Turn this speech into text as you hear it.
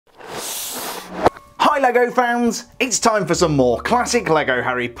Hi LEGO fans! It's time for some more classic LEGO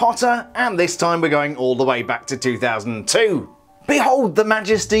Harry Potter, and this time we're going all the way back to 2002. Behold the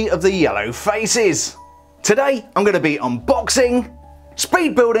majesty of the yellow faces! Today I'm going to be unboxing,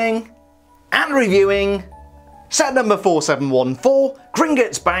 speed building, and reviewing set number 4714,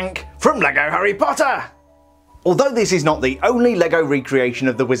 Gringotts Bank from LEGO Harry Potter! Although this is not the only LEGO recreation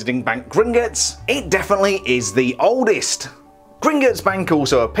of the Wizarding Bank Gringotts, it definitely is the oldest. Gringotts Bank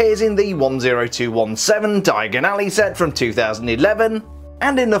also appears in the 10217 Diagon Alley set from 2011,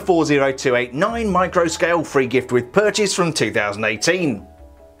 and in the 40289 microscale free gift with purchase from 2018.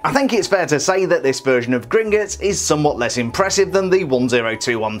 I think it's fair to say that this version of Gringotts is somewhat less impressive than the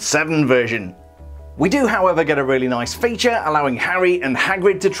 10217 version. We do however get a really nice feature allowing Harry and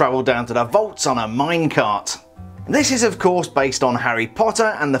Hagrid to travel down to the vaults on a minecart. This is of course based on Harry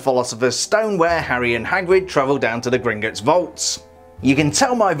Potter and the Philosopher's Stone, where Harry and Hagrid travel down to the Gringotts vaults. You can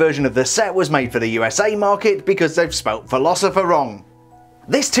tell my version of the set was made for the USA market because they've spelt Philosopher wrong.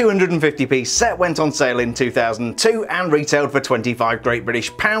 This 250 piece set went on sale in 2002 and retailed for 25 Great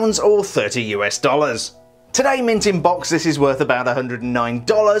British pounds or $30 US. Today mint in box this is worth about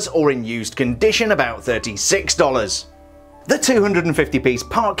 $109 or in used condition about $36. The 250 piece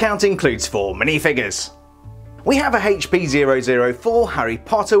part count includes 4 minifigures. We have a HP 004 Harry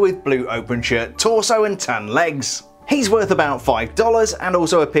Potter with blue open shirt torso and tan legs. He's worth about $5 and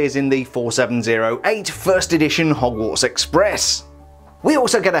also appears in the 4708 first edition Hogwarts Express. We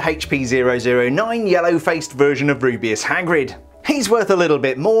also get a HP 009 yellow faced version of Rubeus Hagrid. He's worth a little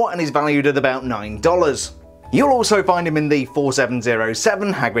bit more and is valued at about $9. You'll also find him in the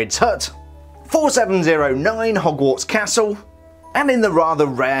 4707 Hagrid's Hut, 4709 Hogwarts Castle, and in the rather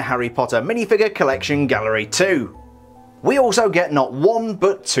rare Harry Potter minifigure collection Gallery 2. We also get not one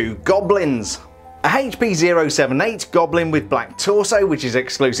but 2 goblins. A HP 078 goblin with black torso which is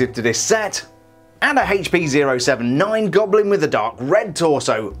exclusive to this set, and a HP 079 goblin with a dark red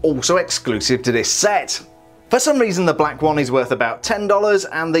torso, also exclusive to this set. For some reason the black one is worth about $10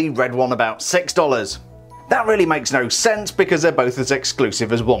 and the red one about $6. That really makes no sense because they're both as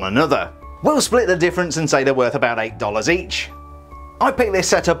exclusive as one another. We'll split the difference and say they're worth about $8 each. I picked this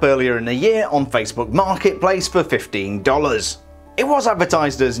set up earlier in the year on Facebook Marketplace for $15. It was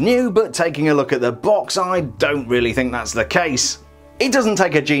advertised as new, but taking a look at the box I don't really think that's the case. It doesn't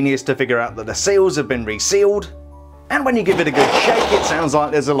take a genius to figure out that the seals have been resealed, and when you give it a good shake it sounds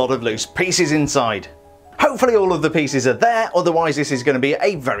like there's a lot of loose pieces inside. Hopefully all of the pieces are there, otherwise this is going to be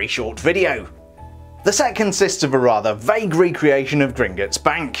a very short video. The set consists of a rather vague recreation of Gringotts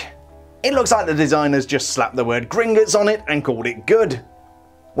Bank. It looks like the designers just slapped the word Gringotts on it and called it good.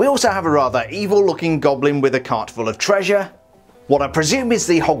 We also have a rather evil looking goblin with a cart full of treasure, what I presume is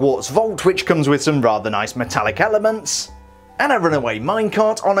the Hogwarts vault which comes with some rather nice metallic elements, and a runaway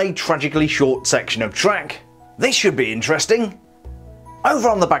minecart on a tragically short section of track. This should be interesting. Over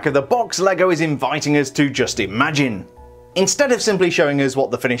on the back of the box, LEGO is inviting us to just imagine. Instead of simply showing us what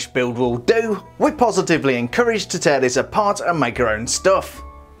the finished build will do, we're positively encouraged to tear this apart and make our own stuff.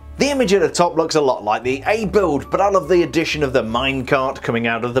 The image at the top looks a lot like the A build, but I love the addition of the minecart coming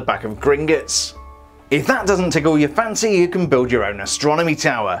out of the back of Gringotts. If that doesn't tickle your fancy, you can build your own astronomy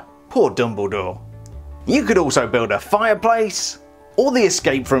tower. Poor Dumbledore. You could also build a fireplace, or the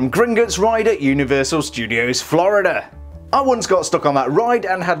Escape from Gringotts ride at Universal Studios Florida. I once got stuck on that ride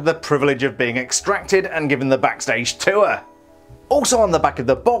and had the privilege of being extracted and given the backstage tour. Also on the back of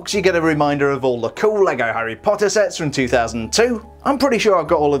the box you get a reminder of all the cool LEGO Harry Potter sets from 2002. I'm pretty sure I've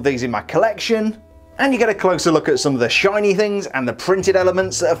got all of these in my collection. And you get a closer look at some of the shiny things and the printed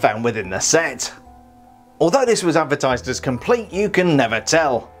elements that are found within the set. Although this was advertised as complete, you can never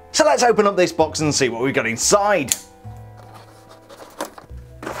tell. So let's open up this box and see what we've got inside.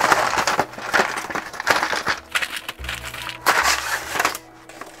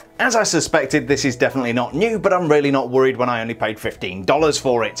 As I suspected, this is definitely not new, but I'm really not worried when I only paid $15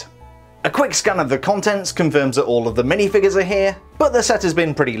 for it. A quick scan of the contents confirms that all of the minifigures are here, but the set has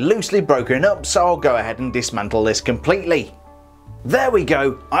been pretty loosely broken up, so I'll go ahead and dismantle this completely. There we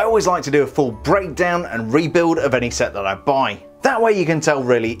go. I always like to do a full breakdown and rebuild of any set that I buy. That way you can tell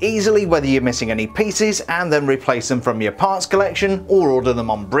really easily whether you're missing any pieces and then replace them from your parts collection or order them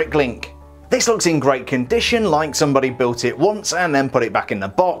on Bricklink. This looks in great condition, like somebody built it once and then put it back in the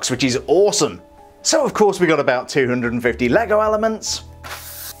box, which is awesome. So of course we got about 250 LEGO elements.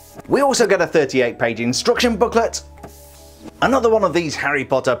 We also get a 38-page instruction booklet, another one of these Harry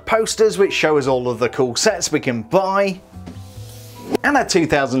Potter posters which show us all of the cool sets we can buy, and a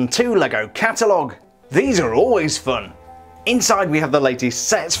 2002 LEGO catalogue. These are always fun. Inside we have the latest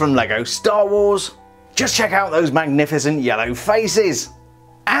sets from LEGO Star Wars. Just check out those magnificent yellow faces.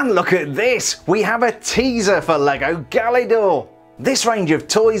 And look at this, we have a teaser for LEGO Galidor. This range of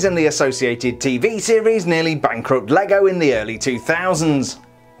toys and the associated TV series nearly bankrupt LEGO in the early 2000s.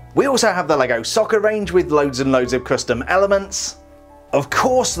 We also have the LEGO Soccer range with loads and loads of custom elements. Of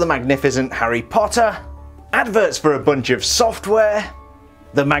course, the magnificent Harry Potter. Adverts for a bunch of software.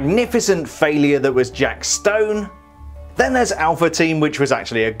 The magnificent failure that was Jack Stone. Then there's Alpha Team, which was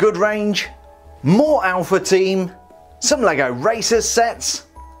actually a good range. More Alpha Team. Some LEGO Racers sets.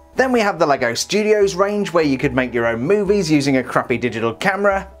 Then we have the LEGO Studios range where you could make your own movies using a crappy digital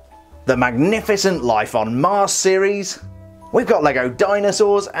camera. The magnificent Life on Mars series. We've got LEGO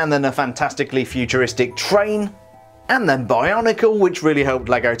Dinosaurs and then a fantastically futuristic train. And then Bionicle, which really helped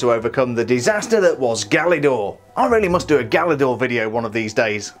LEGO to overcome the disaster that was Galidor. I really must do a Galidor video one of these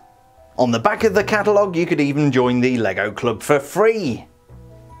days. On the back of the catalogue you could even join the LEGO Club for free.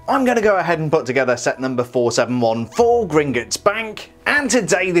 I'm going to go ahead and put together set number 4714, Gringotts Bank, and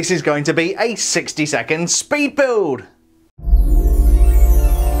today this is going to be a 60-second speed build.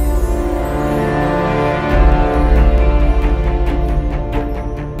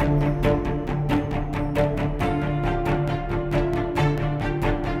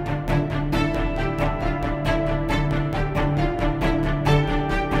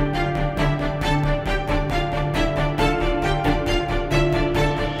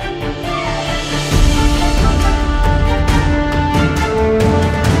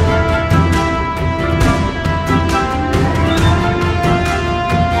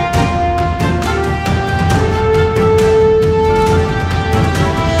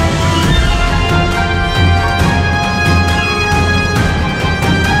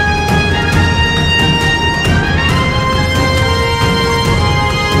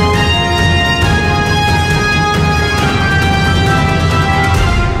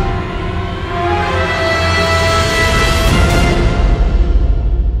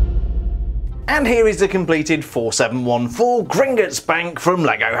 And here is the completed 4714 Gringotts Bank from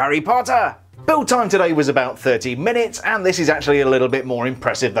LEGO Harry Potter. Build time today was about 30 minutes and this is actually a little bit more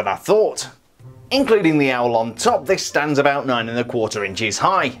impressive than I thought. Including the owl on top, this stands about 9¼ inches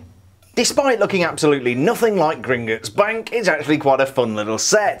high. Despite looking absolutely nothing like Gringotts Bank, it's actually quite a fun little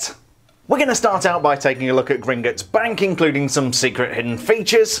set. We're going to start out by taking a look at Gringotts Bank, including some secret hidden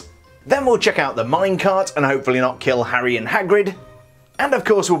features. Then we'll check out the minecart and hopefully not kill Harry and Hagrid. And of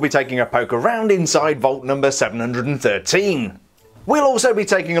course we'll be taking a poke around inside vault number 713. We'll also be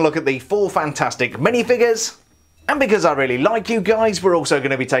taking a look at the 4 fantastic minifigures. And because I really like you guys, we're also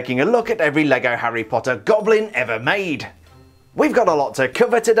going to be taking a look at every LEGO Harry Potter goblin ever made. We've got a lot to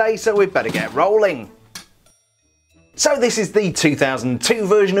cover today, so we'd better get rolling. So this is the 2002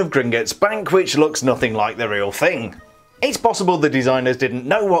 version of Gringotts Bank, which looks nothing like the real thing. It's possible the designers didn't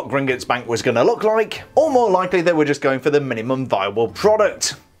know what Gringotts Bank was going to look like, or more likely they were just going for the minimum viable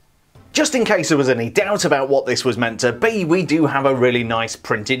product. Just in case there was any doubt about what this was meant to be, we do have a really nice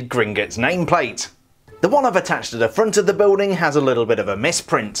printed Gringotts nameplate. The one I've attached to the front of the building has a little bit of a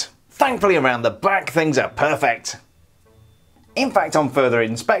misprint. Thankfully around the back things are perfect. In fact, on further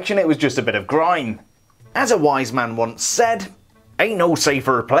inspection it was just a bit of grime. As a wise man once said, "Ain't no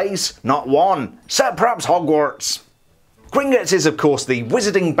safer place, not one, except perhaps Hogwarts." Gringotts is of course the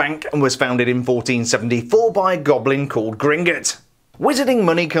wizarding bank and was founded in 1474 by a goblin called Gringott. Wizarding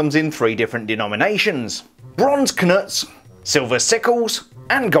money comes in 3 different denominations: bronze knuts, silver sickles,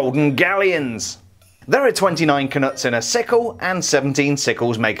 and golden galleons. There are 29 knuts in a sickle and 17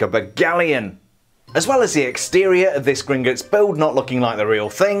 sickles make up a galleon. As well as the exterior of this Gringotts build not looking like the real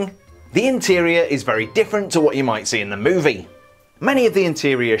thing, the interior is very different to what you might see in the movie. Many of the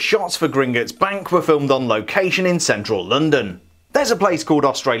interior shots for Gringotts Bank were filmed on location in central London. There's a place called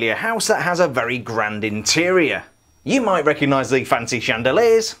Australia House that has a very grand interior. You might recognise the fancy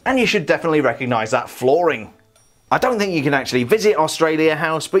chandeliers, and you should definitely recognise that flooring. I don't think you can actually visit Australia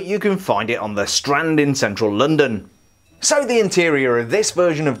House, but you can find it on the Strand in central London. So the interior of this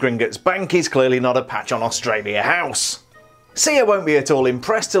version of Gringotts Bank is clearly not a patch on Australia House. Sia won't be at all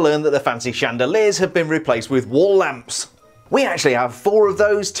impressed to learn that the fancy chandeliers have been replaced with wall lamps. We actually have 4 of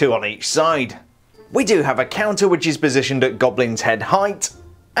those, 2 on each side. We do have a counter which is positioned at Goblin's head height,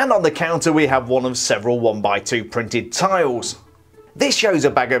 and on the counter we have one of several 1x2 printed tiles. This shows a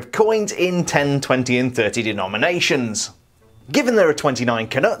bag of coins in 10, 20 and 30 denominations. Given there are 29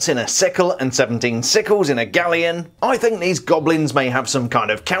 knuts in a sickle and 17 sickles in a galleon, I think these goblins may have some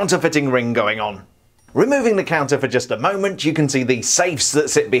kind of counterfeiting ring going on. Removing the counter for just a moment, you can see the safes that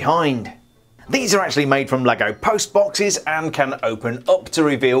sit behind. These are actually made from LEGO post boxes and can open up to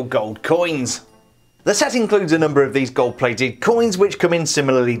reveal gold coins. The set includes a number of these gold plated coins which come in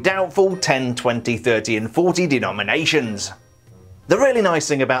similarly doubtful 10, 20, 30 and 40 denominations. The really nice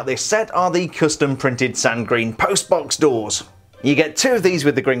thing about this set are the custom printed sand green postbox doors. You get 2 of these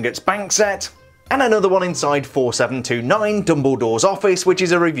with the Gringotts Bank set, and another one inside 4729 Dumbledore's office, which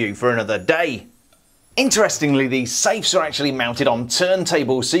is a review for another day. Interestingly, these safes are actually mounted on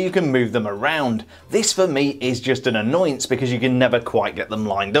turntables so you can move them around. This for me is just an annoyance because you can never quite get them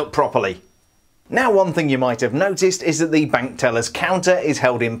lined up properly. Now, one thing you might have noticed is that the bank teller's counter is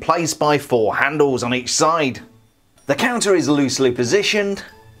held in place by 4 handles on each side. The counter is loosely positioned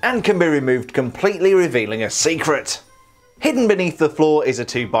and can be removed completely, revealing a secret. Hidden beneath the floor is a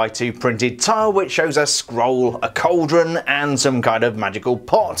 2x2 printed tile which shows a scroll, a cauldron and some kind of magical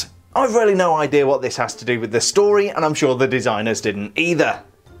pot. I've really no idea what this has to do with the story, and I'm sure the designers didn't either.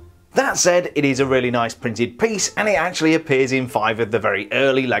 That said, it is a really nice printed piece, and it actually appears in 5 of the very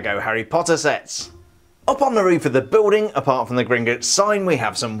early LEGO Harry Potter sets. Up on the roof of the building, apart from the Gringotts sign, we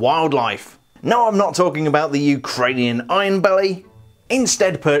have some wildlife. No, I'm not talking about the Ukrainian iron belly.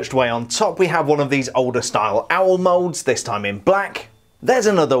 Instead, perched way on top, we have one of these older style owl moulds, this time in black. There's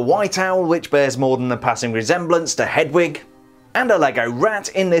another white owl which bears more than a passing resemblance to Hedwig, and a LEGO rat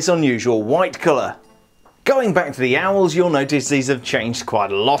in this unusual white colour. Going back to the owls, you'll notice these have changed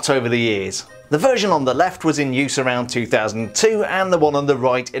quite a lot over the years. The version on the left was in use around 2002 and the one on the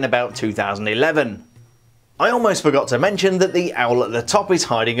right in about 2011. I almost forgot to mention that the owl at the top is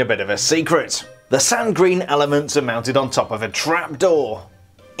hiding a bit of a secret. The sand green elements are mounted on top of a trapdoor.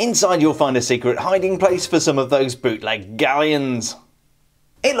 Inside you'll find a secret hiding place for some of those bootleg galleons.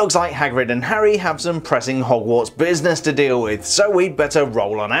 It looks like Hagrid and Harry have some pressing Hogwarts business to deal with, so we'd better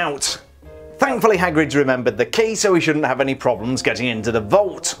roll on out. Thankfully Hagrid's remembered the key, so we shouldn't have any problems getting into the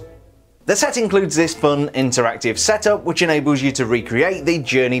vault. The set includes this fun interactive setup which enables you to recreate the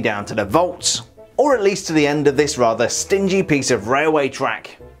journey down to the vaults, or at least to the end of this rather stingy piece of railway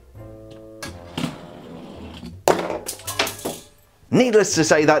track. Needless to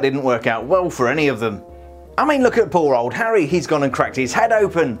say, that didn't work out well for any of them. I mean, look at poor old Harry, he's gone and cracked his head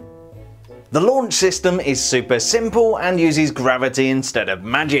open. The launch system is super simple and uses gravity instead of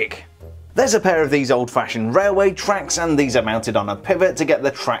magic. There's a pair of these old-fashioned railway tracks, and these are mounted on a pivot to get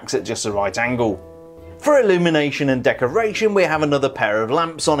the tracks at just the right angle. For illumination and decoration, we have another pair of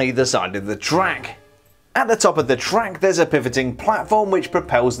lamps on either side of the track. At the top of the track there's a pivoting platform which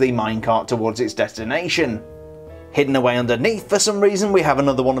propels the minecart towards its destination. Hidden away underneath, for some reason, we have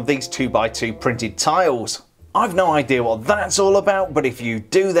another one of these 2x2 printed tiles. I've no idea what that's all about, but if you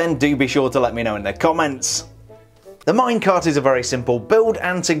do, then do be sure to let me know in the comments. The minecart is a very simple build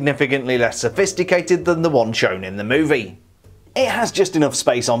and significantly less sophisticated than the one shown in the movie. It has just enough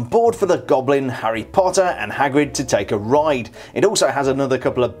space on board for the Goblin, Harry Potter and Hagrid to take a ride. It also has another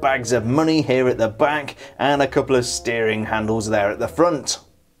couple of bags of money here at the back and a couple of steering handles there at the front.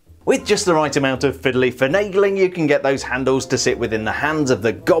 With just the right amount of fiddly finagling, you can get those handles to sit within the hands of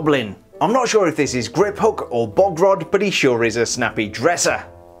the Goblin. I'm not sure if this is Griphook or Bogrod, but he sure is a snappy dresser.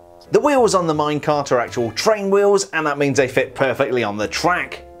 The wheels on the minecart are actual train wheels, and that means they fit perfectly on the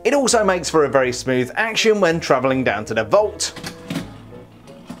track. It also makes for a very smooth action when travelling down to the vault.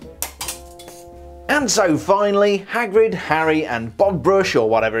 And so finally, Hagrid, Harry and Bogbrush, or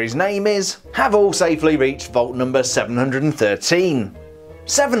whatever his name is, have all safely reached vault number 713.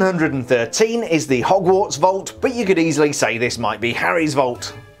 713 is the Hogwarts vault, but you could easily say this might be Harry's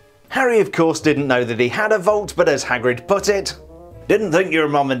vault. Harry of course didn't know that he had a vault, but as Hagrid put it, "Didn't think your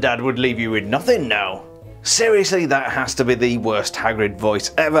mum and dad would leave you with nothing now." Seriously, that has to be the worst Hagrid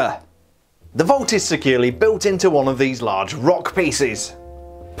voice ever. The vault is securely built into one of these large rock pieces.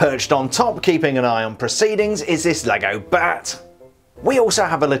 Perched on top, keeping an eye on proceedings, is this Lego bat. We also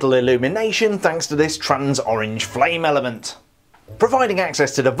have a little illumination thanks to this trans orange flame element. Providing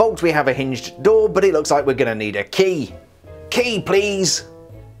access to the vault, we have a hinged door, but it looks like we're going to need a key. Key, please!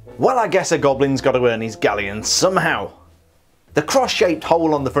 Well, I guess a goblin's got to earn his galleons somehow. The cross-shaped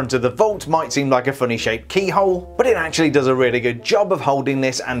hole on the front of the vault might seem like a funny shaped keyhole, but it actually does a really good job of holding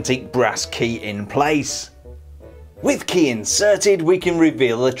this antique brass key in place. With key inserted, we can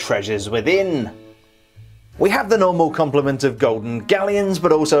reveal the treasures within. We have the normal complement of golden galleons,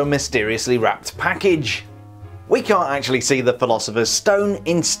 but also a mysteriously wrapped package. We can't actually see the Philosopher's Stone,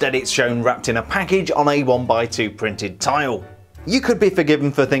 instead it's shown wrapped in a package on a 1x2 printed tile. You could be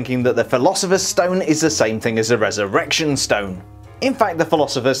forgiven for thinking that the Philosopher's Stone is the same thing as a Resurrection Stone. In fact, the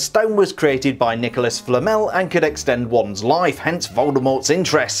Philosopher's Stone was created by Nicholas Flamel and could extend one's life, hence Voldemort's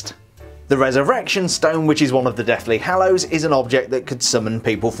interest. The Resurrection Stone, which is one of the Deathly Hallows, is an object that could summon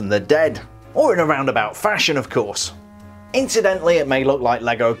people from the dead. Or in a roundabout fashion, of course. Incidentally, it may look like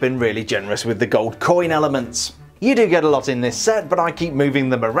LEGO have been really generous with the gold coin elements. You do get a lot in this set, but I keep moving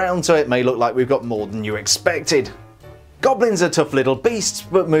them around so it may look like we've got more than you expected. Goblins are tough little beasts,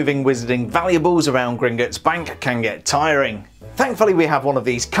 but moving wizarding valuables around Gringotts Bank can get tiring. Thankfully we have one of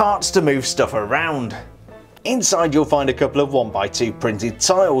these carts to move stuff around. Inside you'll find a couple of 1x2 printed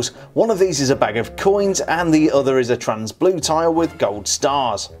tiles. One of these is a bag of coins and the other is a trans blue tile with gold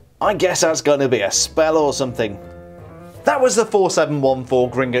stars. I guess that's going to be a spell or something. That was the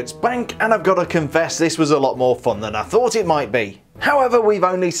 4714 Gringotts Bank, and I've got to confess this was a lot more fun than I thought it might be. However, we've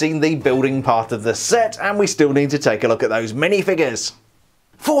only seen the building part of the set and we still need to take a look at those minifigures.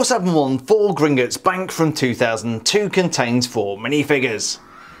 4714 Gringotts Bank from 2002 contains 4 minifigures.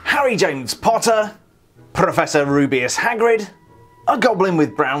 Harry James Potter, Professor Rubeus Hagrid, a goblin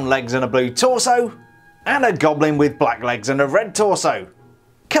with brown legs and a blue torso, and a goblin with black legs and a red torso.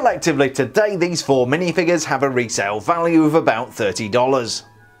 Collectively today these 4 minifigures have a resale value of about $30.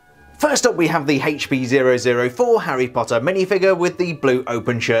 First up we have the HP004 Harry Potter minifigure with the blue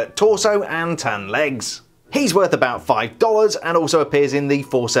open shirt torso and tan legs. He's worth about $5 and also appears in the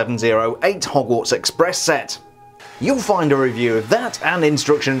 4708 Hogwarts Express set. You'll find a review of that and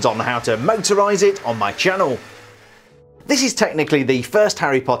instructions on how to motorise it on my channel. This is technically the first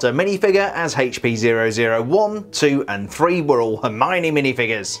Harry Potter minifigure, as HP001, 2 and 3 were all Hermione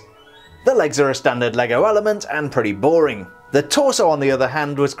minifigures. The legs are a standard LEGO element and pretty boring. The torso on the other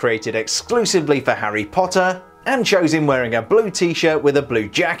hand was created exclusively for Harry Potter and shows him wearing a blue t-shirt with a blue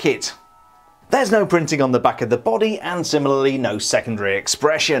jacket. There's no printing on the back of the body and similarly no secondary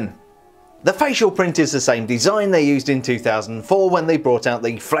expression. The facial print is the same design they used in 2004 when they brought out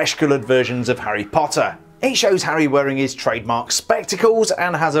the flesh-coloured versions of Harry Potter. It shows Harry wearing his trademark spectacles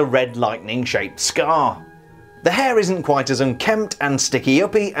and has a red lightning-shaped scar. The hair isn't quite as unkempt and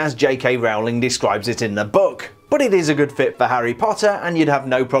sticky-uppy as J.K. Rowling describes it in the book, but it is a good fit for Harry Potter and you'd have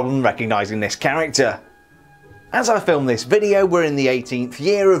no problem recognising this character. As I film this video, we're in the 18th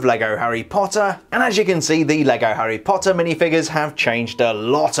year of LEGO Harry Potter, and as you can see the LEGO Harry Potter minifigures have changed a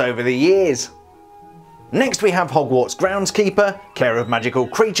lot over the years. Next we have Hogwarts groundskeeper, care of magical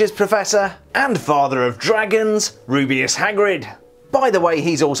creatures professor, and father of dragons, Rubeus Hagrid. By the way,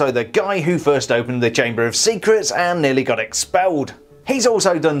 he's also the guy who first opened the Chamber of Secrets and nearly got expelled. He's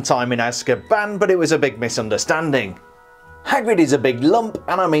also done time in Azkaban, but it was a big misunderstanding. Hagrid is a big lump,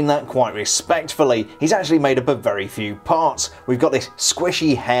 and I mean that quite respectfully. He's actually made up of very few parts. We've got this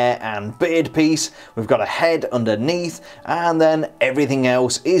squishy hair and beard piece, we've got a head underneath, and then everything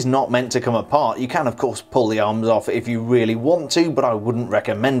else is not meant to come apart. You can of course pull the arms off if you really want to, but I wouldn't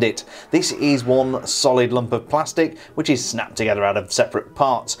recommend it. This is one solid lump of plastic which is snapped together out of separate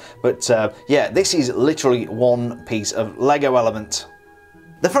parts. But yeah, this is literally one piece of LEGO element.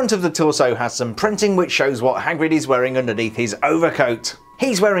 The front of the torso has some printing which shows what Hagrid is wearing underneath his overcoat.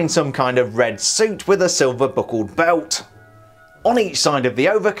 He's wearing some kind of red suit with a silver buckled belt. On each side of the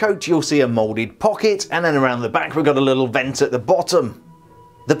overcoat you'll see a moulded pocket, and then around the back we've got a little vent at the bottom.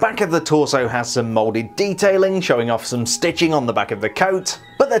 The back of the torso has some moulded detailing showing off some stitching on the back of the coat,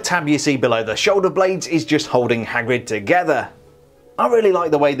 but the tab you see below the shoulder blades is just holding Hagrid together. I really like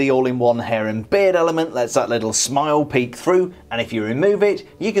the way the all-in-one hair and beard element lets that little smile peek through, and if you remove it,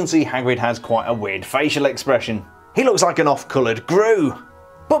 you can see Hagrid has quite a weird facial expression. He looks like an off-coloured Gru.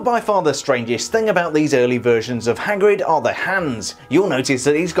 But by far the strangest thing about these early versions of Hagrid are the hands. You'll notice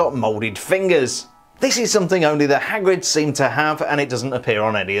that he's got moulded fingers. This is something only the Hagrids seem to have, and it doesn't appear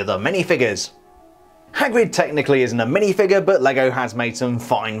on any other minifigures. Hagrid technically isn't a minifigure, but LEGO has made some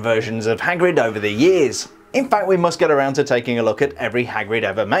fine versions of Hagrid over the years. In fact, we must get around to taking a look at every Hagrid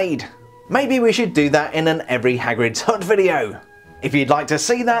ever made. Maybe we should do that in an Every Hagrid's Hut video. If you'd like to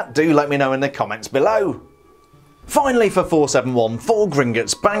see that, do let me know in the comments below. Finally, for 4714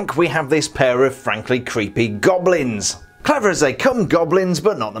 Gringotts Bank, we have this pair of frankly creepy goblins. Clever as they come goblins,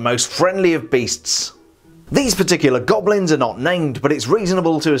 but not the most friendly of beasts. These particular goblins are not named, but it's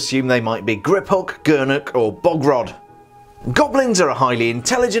reasonable to assume they might be Griphook, Gurnook or Bogrod. Goblins are a highly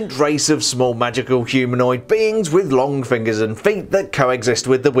intelligent race of small magical humanoid beings with long fingers and feet that coexist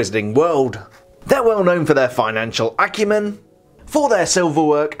with the wizarding world. They're well known for their financial acumen, for their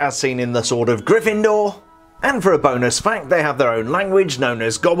silverwork as seen in the Sword of Gryffindor, and for a bonus fact they have their own language known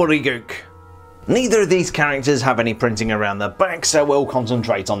as gobbledygook. Neither of these characters have any printing around the back, so we'll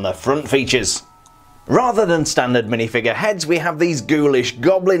concentrate on the front features. Rather than standard minifigure heads, we have these ghoulish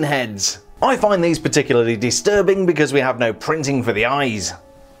goblin heads. I find these particularly disturbing because we have no printing for the eyes.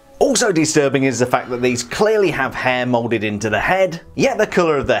 Also disturbing is the fact that these clearly have hair moulded into the head, yet the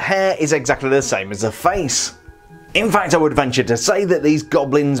colour of the hair is exactly the same as the face. In fact, I would venture to say that these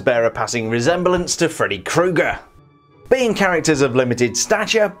goblins bear a passing resemblance to Freddy Krueger. Being characters of limited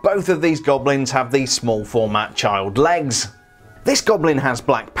stature, both of these goblins have these small format child legs. This goblin has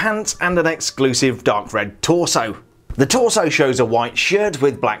black pants and an exclusive dark red torso. The torso shows a white shirt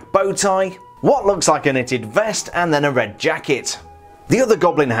with black bow tie, what looks like a knitted vest and then a red jacket. The other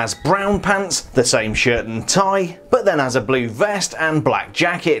goblin has brown pants, the same shirt and tie, but then has a blue vest and black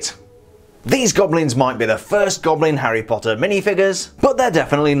jacket. These goblins might be the first Goblin Harry Potter minifigures, but they're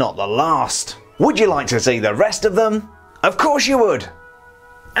definitely not the last. Would you like to see the rest of them? Of course you would!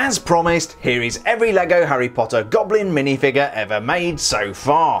 As promised, here is every LEGO Harry Potter Goblin minifigure ever made so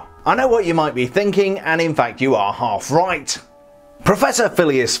far. I know what you might be thinking, and in fact you are half right. Professor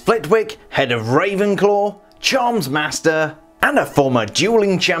Phileas Flitwick, head of Ravenclaw, Charms Master, and a former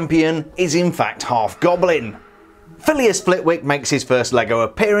dueling champion, is in fact half Goblin. Phileas Flitwick makes his first LEGO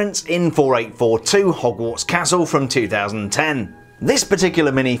appearance in 4842 Hogwarts Castle from 2010. This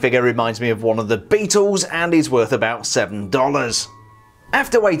particular minifigure reminds me of one of the Beatles and is worth about $7.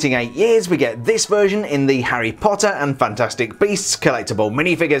 After waiting 8 years, we get this version in the Harry Potter and Fantastic Beasts collectible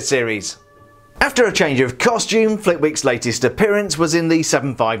minifigures series. After a change of costume, Flitwick's latest appearance was in the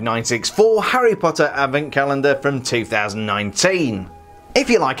 75964 Harry Potter Advent Calendar from 2019. If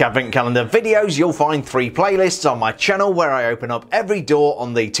you like Advent Calendar videos, you'll find 3 playlists on my channel where I open up every door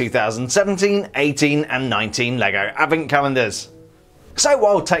on the 2017, 18 and 19 LEGO Advent Calendars. So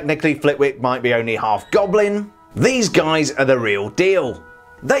while technically Flitwick might be only half Goblin, these guys are the real deal.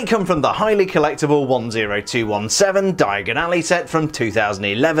 They come from the highly collectible 10217 Diagon Alley set from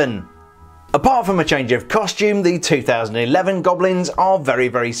 2011. Apart from a change of costume, the 2011 goblins are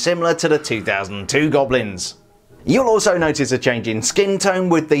very similar to the 2002 goblins. You'll also notice a change in skin tone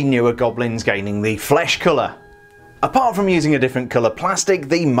with the newer goblins gaining the flesh colour. Apart from using a different colour plastic,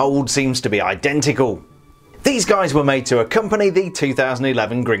 the mould seems to be identical. These guys were made to accompany the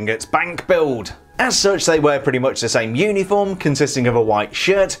 2011 Gringotts Bank build. As such, they wear pretty much the same uniform, consisting of a white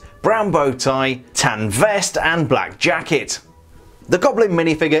shirt, brown bow tie, tan vest and black jacket. The Goblin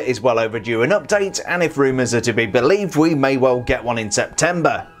minifigure is well overdue an update, and if rumours are to be believed, we may well get one in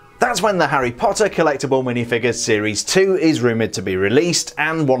September. That's when the Harry Potter Collectible Minifigures Series 2 is rumoured to be released,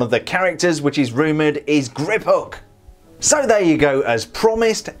 and one of the characters which is rumoured is Griphook. So there you go, as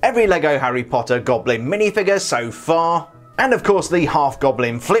promised, every LEGO Harry Potter Goblin minifigure so far, and of course the half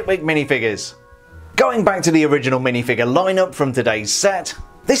Goblin Flitwick minifigures. Going back to the original minifigure lineup from today's set,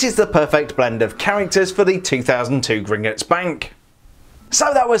 this is the perfect blend of characters for the 2002 Gringotts Bank.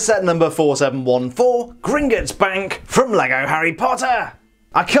 So that was set number 4714, Gringotts Bank from LEGO Harry Potter!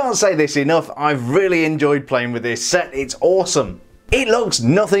 I can't say this enough, I've really enjoyed playing with this set, it's awesome. It looks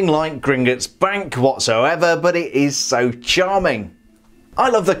nothing like Gringotts Bank whatsoever, but it is so charming. I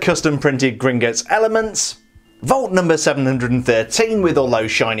love the custom printed Gringotts elements, vault number 713 with all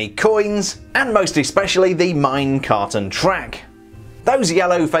those shiny coins, and most especially the mine cart and track. Those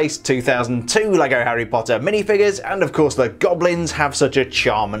yellow-faced 2002 LEGO Harry Potter minifigures and of course the goblins have such a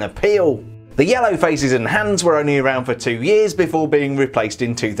charm and appeal. The yellow faces and hands were only around for 2 years before being replaced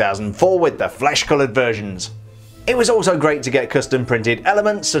in 2004 with the flesh-coloured versions. It was also great to get custom printed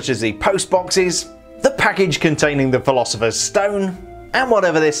elements such as the post boxes, the package containing the Philosopher's Stone, and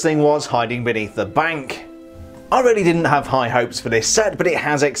whatever this thing was hiding beneath the bank. I really didn't have high hopes for this set, but it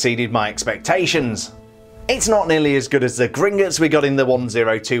has exceeded my expectations. It's not nearly as good as the Gringotts we got in the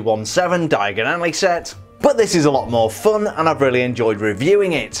 10217 Diagon Alley set, but this is a lot more fun and I've really enjoyed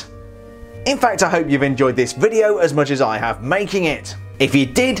reviewing it. In fact, I hope you've enjoyed this video as much as I have making it. If you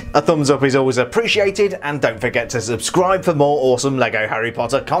did, a thumbs up is always appreciated, and don't forget to subscribe for more awesome LEGO Harry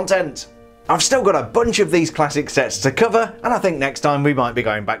Potter content. I've still got a bunch of these classic sets to cover, and I think next time we might be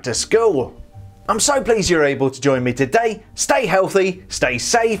going back to school. I'm so pleased you're able to join me today. Stay healthy, stay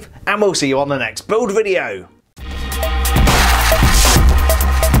safe, and we'll see you on the next build video.